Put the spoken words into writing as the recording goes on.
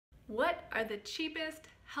What are the cheapest,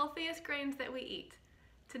 healthiest grains that we eat?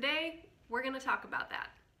 Today, we're going to talk about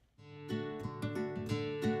that.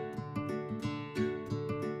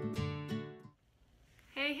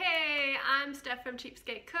 Hey, I'm Steph from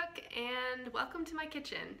Cheapskate Cook, and welcome to my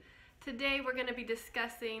kitchen. Today, we're going to be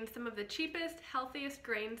discussing some of the cheapest, healthiest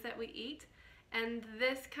grains that we eat, and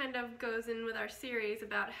this kind of goes in with our series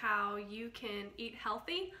about how you can eat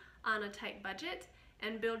healthy on a tight budget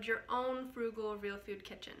and build your own frugal real food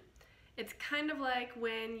kitchen. It's kind of like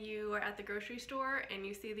when you are at the grocery store and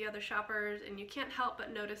you see the other shoppers and you can't help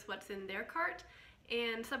but notice what's in their cart,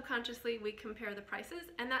 and subconsciously we compare the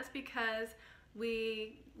prices, and that's because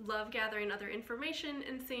we love gathering other information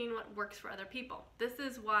and seeing what works for other people. This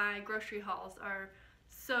is why grocery hauls are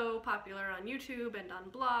so popular on YouTube and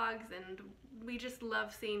on blogs, and we just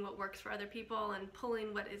love seeing what works for other people and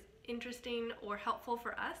pulling what is interesting or helpful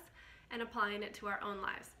for us and applying it to our own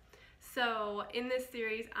lives. So in this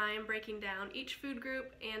series, I am breaking down each food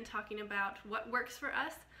group and talking about what works for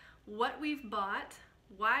us, what we've bought,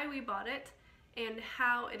 why we bought it, and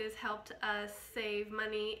how it has helped us save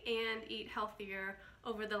money and eat healthier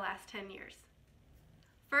over the last 10 years.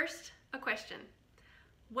 First, a question.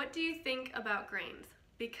 What do you think about grains?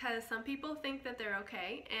 Because some people think that they're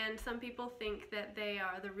okay, and some people think that they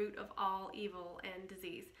are the root of all evil and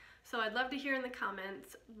disease. So I'd love to hear in the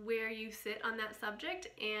comments where you sit on that subject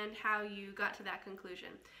and how you got to that conclusion,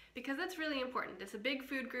 because that's really important. It's a big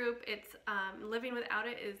food group. It's living without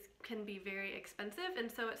it can be very expensive,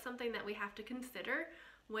 and so it's something that we have to consider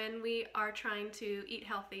when we are trying to eat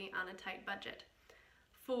healthy on a tight budget.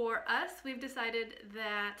 For us, we've decided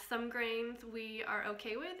that some grains we are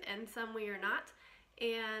okay with and some we are not.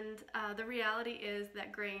 And the reality is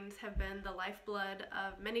that grains have been the lifeblood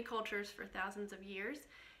of many cultures for thousands of years.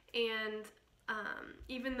 And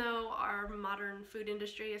even though our modern food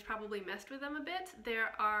industry has probably messed with them a bit,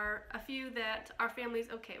 there are a few that our family's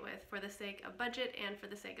okay with for the sake of budget and for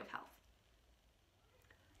the sake of health.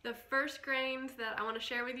 The first grains that I want to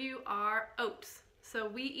share with you are oats. So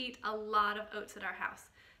we eat a lot of oats at our house.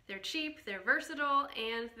 They're cheap, they're versatile,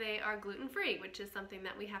 and they are gluten-free, which is something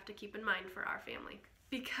that we have to keep in mind for our family.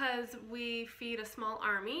 Because we feed a small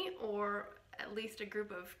army, or at least a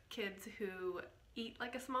group of kids who eat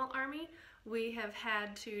like a small army, we have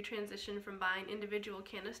had to transition from buying individual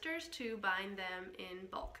canisters to buying them in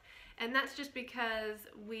bulk. And that's just because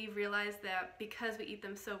we realized that because we eat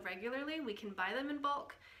them so regularly, we can buy them in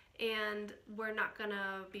bulk and we're not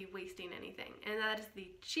gonna be wasting anything. And that is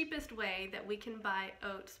the cheapest way that we can buy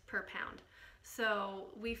oats per pound. So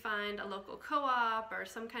we find a local co-op or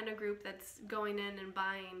some kind of group that's going in and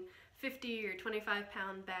buying 50 or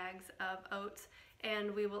 25-pound bags of oats,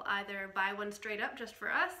 and we will either buy one straight up just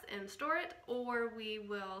for us and store it, or we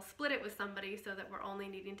will split it with somebody so that we're only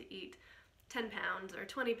needing to eat 10 pounds or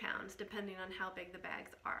 20 pounds depending on how big the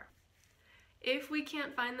bags are. If we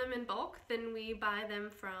can't find them in bulk, then we buy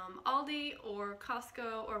them from Aldi or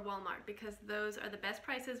Costco or Walmart, because those are the best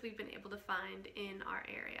prices we've been able to find in our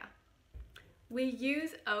area. We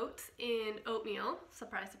use oats in oatmeal,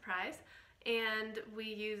 surprise, surprise, and we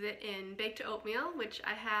use it in baked oatmeal, which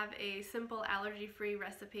I have a simple allergy-free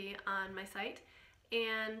recipe on my site,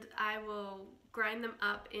 and I will grind them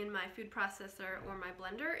up in my food processor or my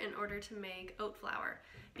blender in order to make oat flour,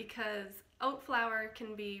 because oat flour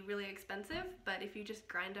can be really expensive, but if you just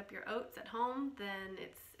grind up your oats at home, then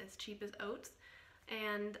it's as cheap as oats.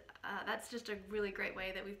 And that's just a really great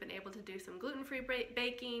way that we've been able to do some gluten-free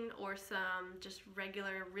baking or some just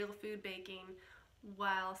regular real food baking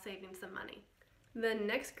while saving some money. The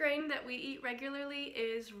next grain that we eat regularly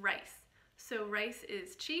is rice. So rice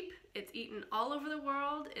is cheap, it's eaten all over the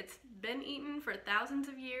world, it's been eaten for thousands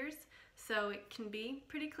of years, so it can be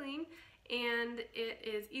pretty clean, and it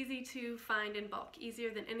is easy to find in bulk,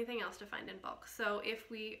 easier than anything else to find in bulk. So if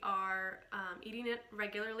we are eating it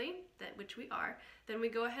regularly, which we are, then we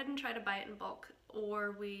go ahead and try to buy it in bulk,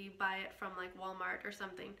 or we buy it from like Walmart or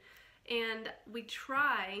something. And we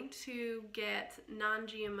try to get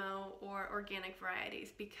non-GMO or organic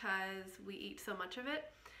varieties because we eat so much of it.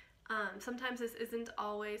 Sometimes this isn't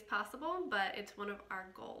always possible, but it's one of our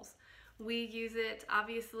goals. We use it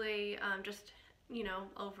obviously just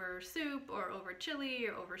over soup or over chili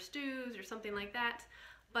or over stews or something like that.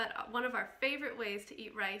 But one of our favorite ways to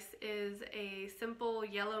eat rice is a simple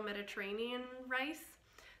yellow Mediterranean rice.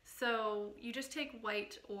 So you just take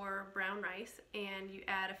white or brown rice and you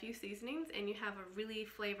add a few seasonings and you have a really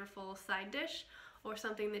flavorful side dish or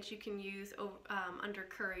something that you can use under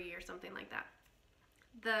curry or something like that.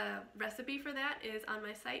 The recipe for that is on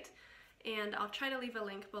my site, and I'll try to leave a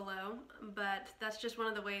link below, but that's just one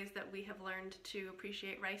of the ways that we have learned to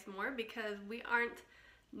appreciate rice more, because we aren't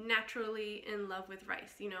naturally in love with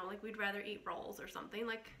rice. You know, like we'd rather eat rolls or something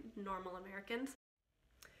like normal Americans.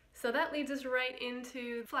 So that leads us right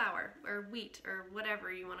into flour or wheat or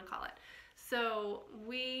whatever you want to call it. So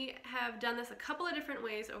we have done this a couple of different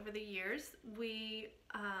ways over the years. We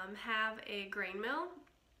have a grain mill,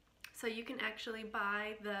 so you can actually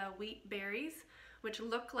buy the wheat berries, which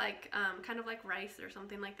look like kind of like rice or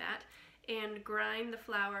something like that, and grind the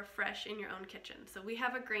flour fresh in your own kitchen. So we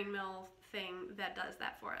have a grain mill thing that does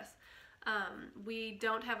that for us. We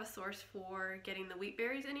don't have a source for getting the wheat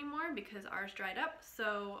berries anymore because ours dried up,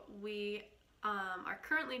 so we are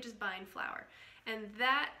currently just buying flour. And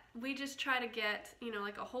that we just try to get, you know,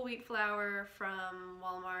 like a whole wheat flour from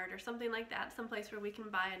Walmart or something like that, someplace where we can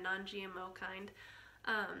buy a non-GMO kind.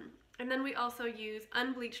 And then we also use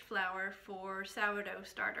unbleached flour for sourdough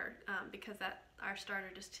starter because our starter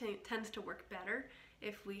just tends to work better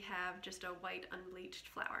if we have just a white unbleached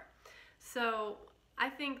flour. So I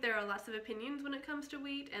think there are lots of opinions when it comes to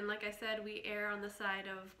wheat, and like I said, we err on the side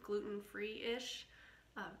of gluten-free-ish,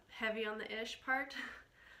 heavy on the ish part.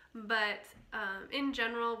 But in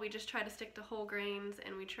general, we just try to stick to whole grains,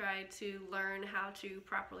 and we try to learn how to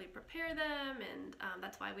properly prepare them, and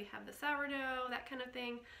that's why we have the sourdough, that kind of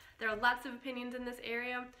thing. There are lots of opinions in this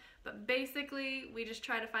area, but basically we just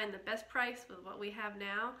try to find the best price with what we have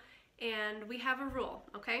now, and we have a rule,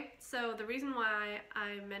 okay? So the reason why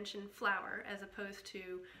I mentioned flour as opposed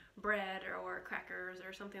to bread or crackers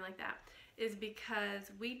or something like that is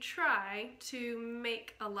because we try to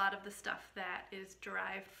make a lot of the stuff that is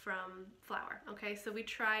derived from flour, okay? So we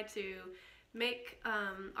try to make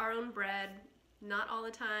our own bread, not all the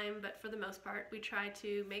time, but for the most part. We try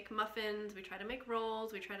to make muffins, we try to make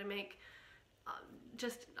rolls, we try to make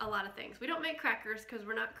just a lot of things. We don't make crackers because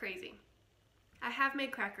we're not crazy. I have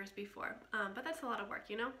made crackers before, but that's a lot of work,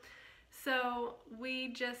 you know? So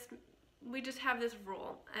we just have this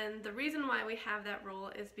rule, and the reason why we have that rule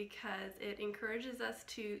is because it encourages us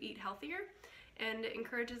to eat healthier, and it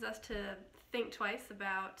encourages us to think twice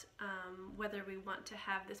about whether we want to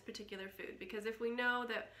have this particular food. Because if we know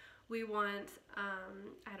that we want,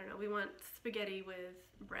 I don't know, we want spaghetti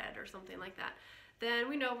with bread or something like that, then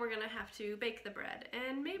we know we're gonna have to bake the bread,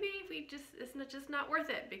 and maybe it's just not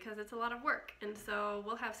worth it because it's a lot of work, and so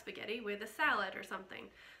we'll have spaghetti with a salad or something.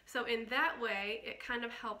 So in that way, it kind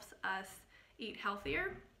of helps us eat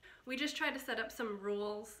healthier. We just try to set up some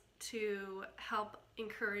rules to help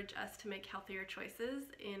encourage us to make healthier choices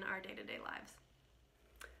in our day-to-day lives.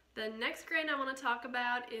 The next grain I want to talk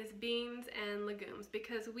about is beans and legumes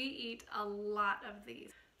because we eat a lot of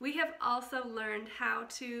these. We have also learned how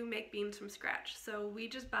to make beans from scratch. So we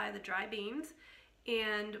just buy the dry beans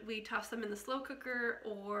and we toss them in the slow cooker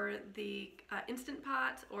or the Instant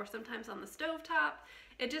Pot, or sometimes on the stove top.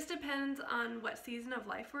 It just depends on what season of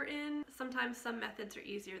life we're in. Sometimes some methods are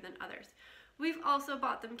easier than others. We've also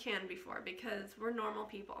bought them canned before because we're normal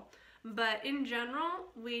people. But in general,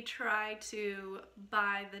 we try to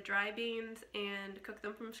buy the dry beans and cook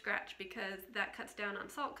them from scratch because that cuts down on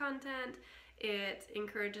salt content. It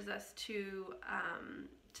encourages us to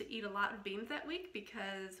eat a lot of beans that week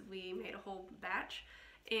because we made a whole batch,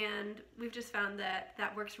 and we've just found that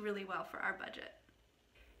that works really well for our budget.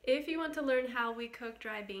 If you want to learn how we cook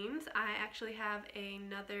dry beans, I actually have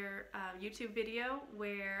another YouTube video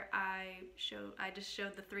where I just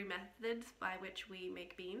showed the 3 methods by which we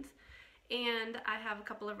make beans. And I have a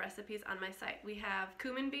couple of recipes on my site. We have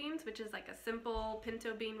cumin beans, which is like a simple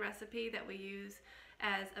pinto bean recipe that we use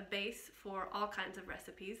as a base for all kinds of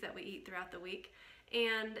recipes that we eat throughout the week,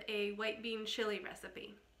 and a white bean chili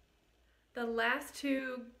recipe. The last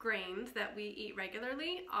 2 grains that we eat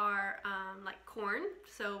regularly are like corn,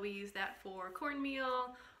 so we use that for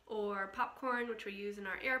cornmeal, or popcorn, which we use in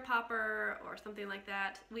our air popper or something like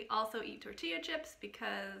that. We also eat tortilla chips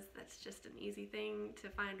because that's just an easy thing to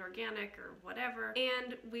find organic or whatever.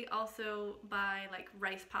 And we also buy like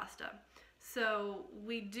rice pasta. So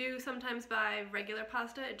we do sometimes buy regular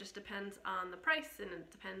pasta. It just depends on the price and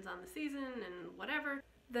it depends on the season and whatever.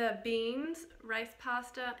 The beans, rice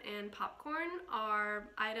pasta, and popcorn are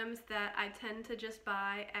items that I tend to just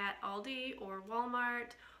buy at Aldi or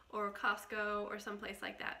Walmart or Costco or someplace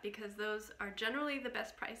like that because those are generally the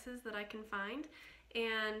best prices that I can find,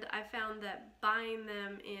 and I found that buying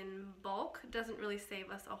them in bulk doesn't really save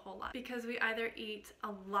us a whole lot because we either eat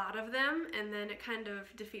a lot of them and then it kind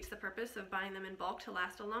of defeats the purpose of buying them in bulk to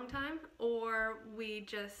last a long time, or we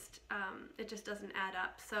just it just doesn't add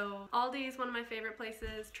up. So Aldi is one of my favorite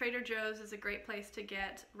places. Trader Joe's is a great place to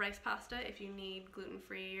get rice pasta if you need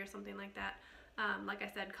gluten-free or something like that. Like I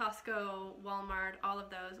said, Costco, Walmart, all of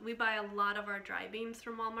those. We buy a lot of our dry beans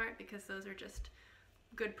from Walmart because those are just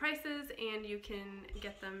good prices, and you can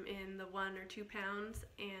get them in the 1 or 2 pounds,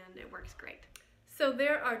 and it works great. So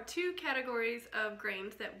there are 2 categories of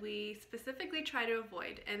grains that we specifically try to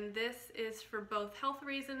avoid, and this is for both health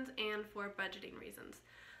reasons and for budgeting reasons.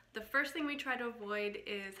 The first thing we try to avoid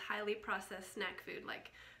is highly processed snack food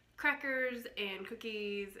like crackers and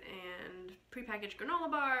cookies and prepackaged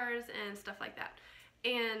granola bars and stuff like that.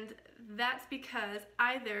 And that's because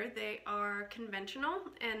either they are conventional,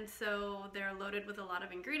 and so they're loaded with a lot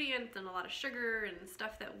of ingredients and a lot of sugar and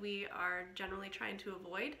stuff that we are generally trying to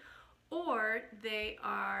avoid, or they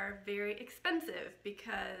are very expensive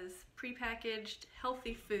because prepackaged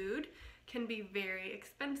healthy food can be very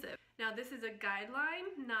expensive. Now, this is a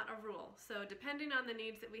guideline, not a rule. So depending on the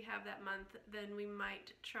needs that we have that month, then we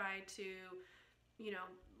might try to,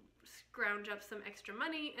 scrounge up some extra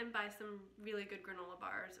money and buy some really good granola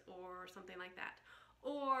bars or something like that.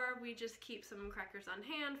 Or we just keep some crackers on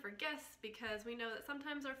hand for guests because we know that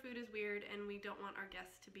sometimes our food is weird and we don't want our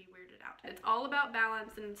guests to be weirded out. It's all about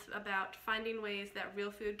balance, and it's about finding ways that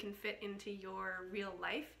real food can fit into your real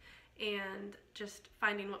life and just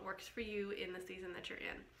finding what works for you in the season that you're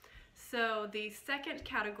in. So the second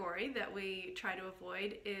category that we try to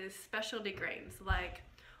avoid is specialty grains like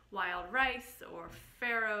wild rice or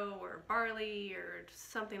farro or barley or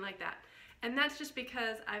something like that. And that's just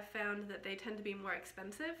because I've found that they tend to be more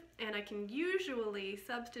expensive, and I can usually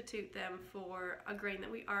substitute them for a grain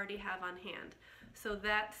that we already have on hand. So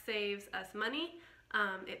that saves us money.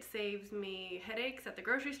 It saves me headaches at the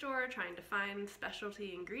grocery store trying to find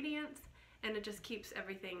specialty ingredients, and it just keeps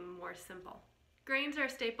everything more simple. Grains are a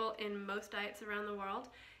staple in most diets around the world,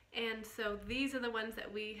 and so these are the ones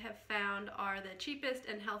that we have found are the cheapest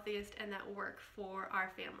and healthiest and that work for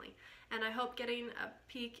our family. And I hope getting a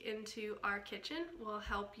peek into our kitchen will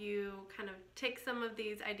help you kind of take some of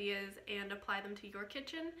these ideas and apply them to your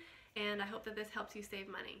kitchen, and I hope that this helps you save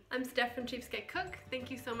money. I'm Steph from Cheapskate Cook.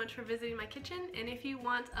 Thank you so much for visiting my kitchen, and if you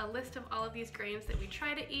want a list of all of these grains that we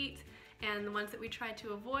try to eat and the ones that we try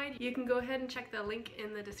to avoid, you can go ahead and check the link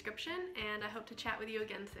in the description, and I hope to chat with you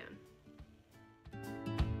again soon.